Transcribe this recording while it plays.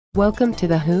Welcome to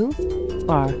the Who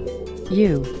Are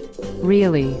You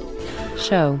Really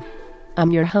show.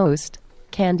 I'm your host,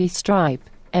 Candy Stripe,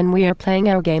 and we are playing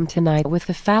our game tonight with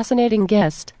a fascinating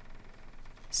guest,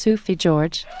 Sufi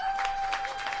George.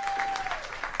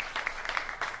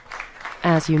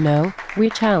 As you know, we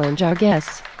challenge our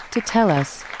guests to tell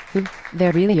us who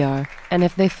they really are, and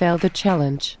if they fail the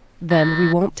challenge, then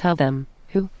we won't tell them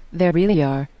who they really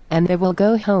are, and they will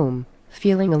go home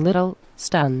feeling a little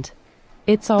stunned.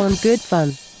 It's all in good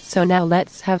fun, so now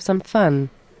let's have some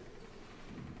fun.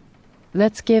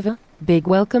 Let's give a big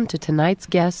welcome to tonight's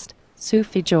guest,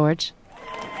 Sufi George.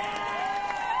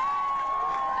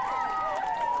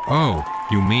 Oh,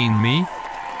 you mean me?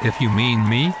 If you mean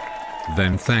me,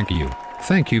 then thank you.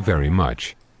 Thank you very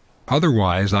much.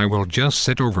 Otherwise I will just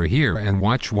sit over here and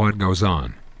watch what goes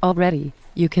on. Already,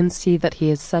 you can see that he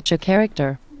is such a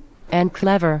character. And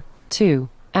clever, too,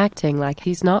 acting like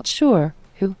he's not sure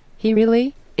who he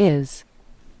really is.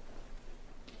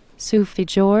 Sufi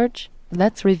George,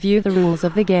 let's review the rules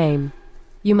of the game.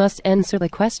 You must answer the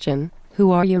question,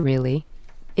 who are you really?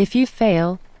 If you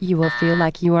fail, you will feel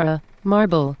like you are a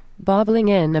marble bobbling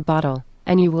in a bottle,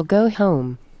 and you will go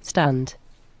home stunned.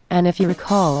 And if you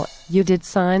recall, you did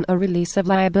sign a release of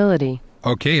liability.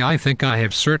 Okay, I think I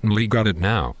have certainly got it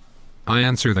now. I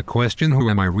answer the question, who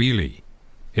am I really?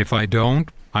 If I don't,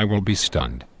 I will be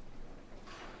stunned.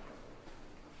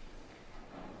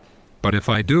 But if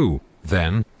I do,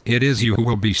 then it is you who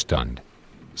will be stunned.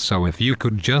 So if you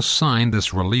could just sign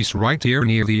this release right here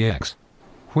near the X,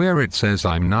 where it says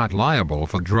I'm not liable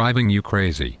for driving you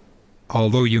crazy.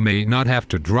 Although you may not have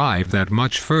to drive that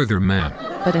much further, ma'am.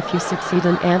 But if you succeed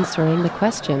in answering the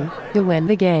question, you'll win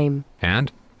the game.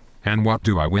 And what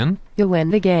do I win? You'll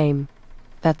win the game.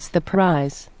 That's the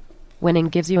prize. Winning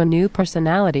gives you a new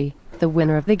personality, the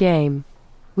winner of the game.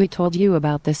 We told you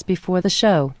about this before the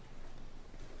show.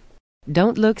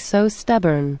 Don't look so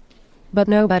stubborn. But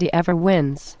nobody ever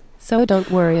wins, so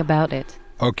don't worry about it.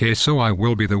 Okay, so I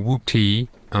will be the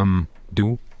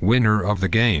winner of the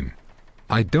game.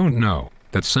 I don't know,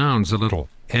 that sounds a little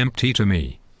empty to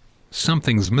me.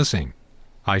 Something's missing.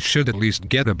 I should at least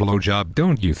get a blowjob,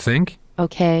 don't you think?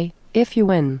 Okay, if you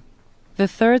win. The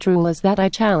third rule is that I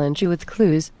challenge you with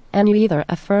clues, and you either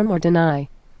affirm or deny.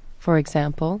 For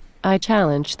example, I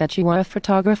challenge that you are a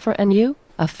photographer and you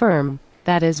affirm.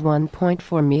 That is 1 point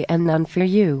for me and none for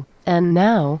you. And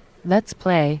now, let's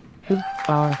play. Who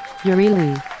are you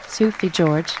really, Sufi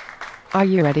George? Are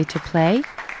you ready to play?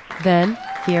 Then,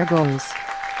 here goes.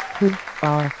 Who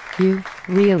are you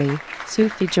really,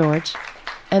 Sufi George?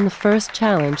 And the first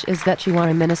challenge is that you are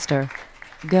a minister.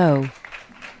 Go.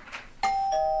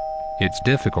 It's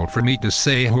difficult for me to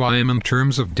say who I am in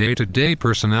terms of day-to-day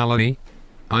personality.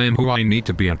 I am who I need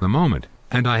to be at the moment,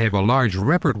 and I have a large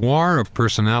repertoire of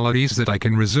personalities that I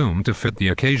can resume to fit the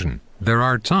occasion. There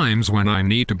are times when I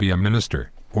need to be a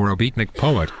minister, or a beatnik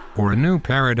poet, or a new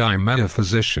paradigm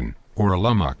metaphysician, or a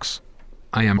lummox.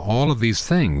 I am all of these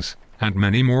things, and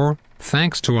many more,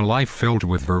 thanks to a life filled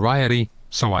with variety,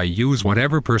 so I use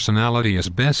whatever personality is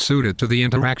best suited to the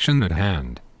interaction at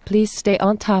hand. Please stay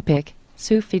on topic,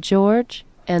 Sufi George,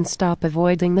 and stop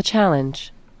avoiding the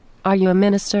challenge. Are you a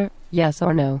minister, yes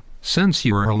or no? Since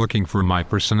you are looking for my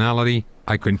personality,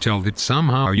 I can tell that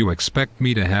somehow you expect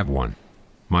me to have one.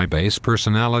 My base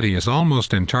personality is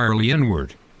almost entirely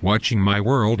inward, watching my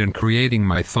world and creating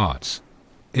my thoughts.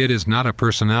 It is not a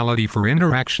personality for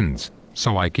interactions,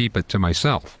 so I keep it to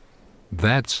myself.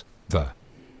 That's the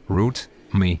root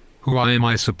me, who I am,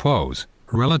 I suppose,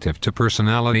 relative to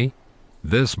personality.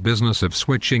 This business of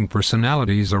switching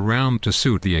personalities around to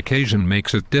suit the occasion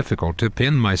makes it difficult to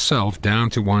pin myself down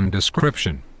to one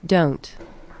description. Don't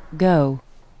go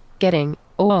getting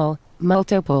all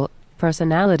multiple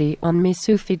personality on me,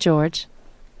 Sufi George.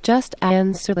 Just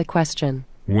answer the question.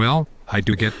 Well, I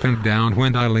do get pinned down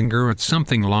when I linger at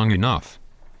something long enough.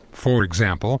 For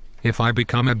example, if I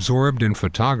become absorbed in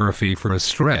photography for a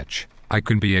stretch, I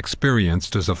can be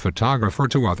experienced as a photographer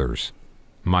to others.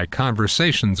 My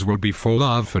conversations will be full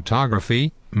of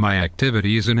photography, my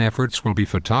activities and efforts will be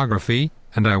photography,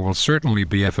 and I will certainly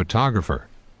be a photographer.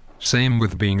 Same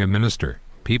with being a minister.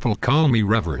 People call me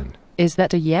Reverend. Is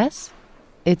that a yes?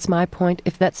 It's my point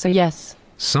if that's a yes.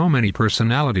 So many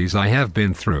personalities I have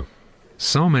been through.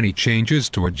 So many changes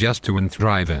to adjust to and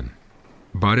thrive in.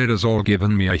 But it has all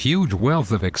given me a huge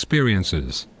wealth of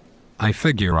experiences. I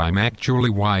figure I'm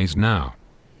actually wise now.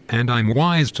 And I'm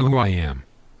wise to who I am.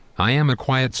 I am a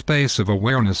quiet space of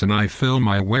awareness and I fill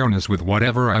my awareness with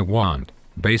whatever I want,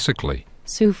 basically.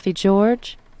 Sufi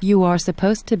George, you are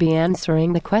supposed to be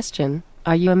answering the question,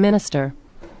 are you a minister?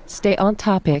 Stay on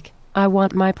topic, I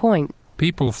want my point.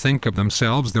 People think of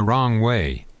themselves the wrong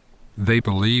way. They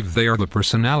believe they are the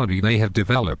personality they have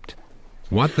developed.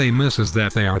 What they miss is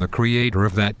that they are the creator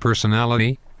of that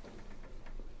personality.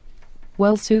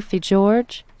 Well, Sufi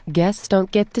George, guests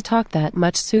don't get to talk that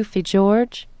much, Sufi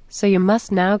George, so you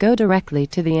must now go directly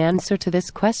to the answer to this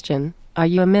question. Are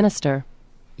you a minister?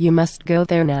 You must go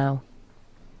there now.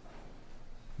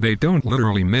 They don't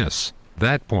literally miss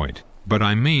that point, but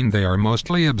I mean they are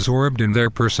mostly absorbed in their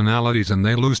personalities and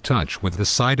they lose touch with the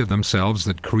side of themselves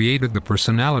that created the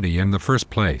personality in the first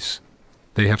place.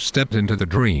 They have stepped into the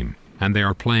dream, and they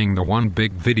are playing the one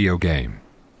big video game.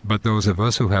 But those of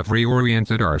us who have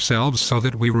reoriented ourselves so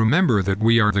that we remember that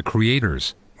we are the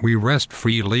creators, we rest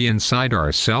freely inside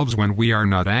ourselves when we are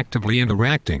not actively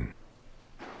interacting.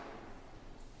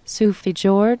 Sufi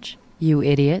George, you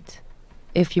idiot.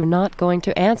 If you're not going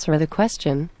to answer the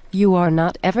question, you are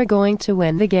not ever going to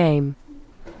win the game.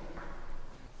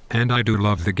 And I do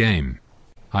love the game.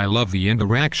 I love the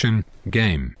interaction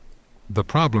game. The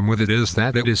problem with it is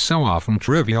that it is so often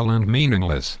trivial and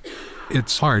meaningless.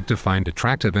 It's hard to find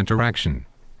attractive interaction.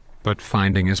 But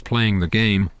finding is playing the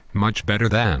game much better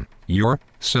than your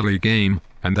silly game,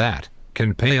 and that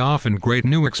can pay off in great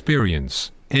new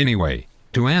experience. Anyway,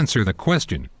 to answer the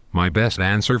question, my best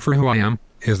answer for who I am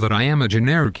is that I am a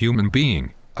generic human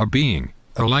being, a being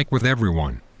alike with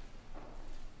everyone.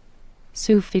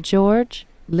 Sufi George,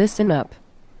 listen up.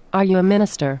 Are you a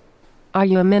minister? Are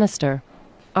you a minister?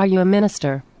 Are you a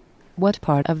minister? What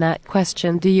part of that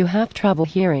question do you have trouble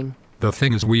hearing? The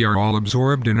thing is, we are all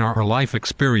absorbed in our life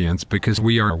experience because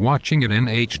we are watching it in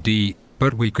HD,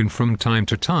 but we can from time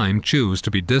to time choose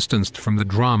to be distanced from the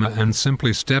drama and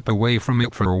simply step away from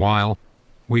it for a while.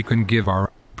 We can give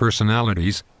our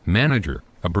personalities manager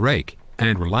a break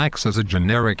and relax as a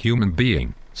generic human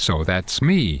being. So that's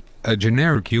me, a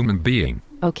generic human being.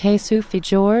 Okay, Sufi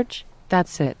George,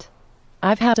 that's it.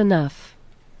 I've had enough.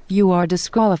 You are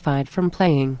disqualified from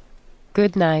playing.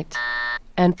 Good night.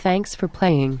 And thanks for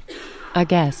playing. I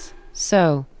guess.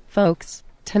 So, folks,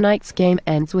 tonight's game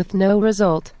ends with no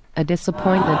result, a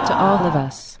disappointment to all of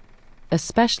us.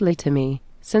 Especially to me,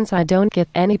 since I don't get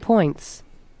any points.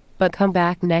 But come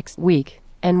back next week,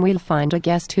 and we'll find a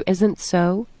guest who isn't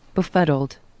so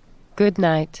befuddled. Good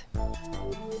night.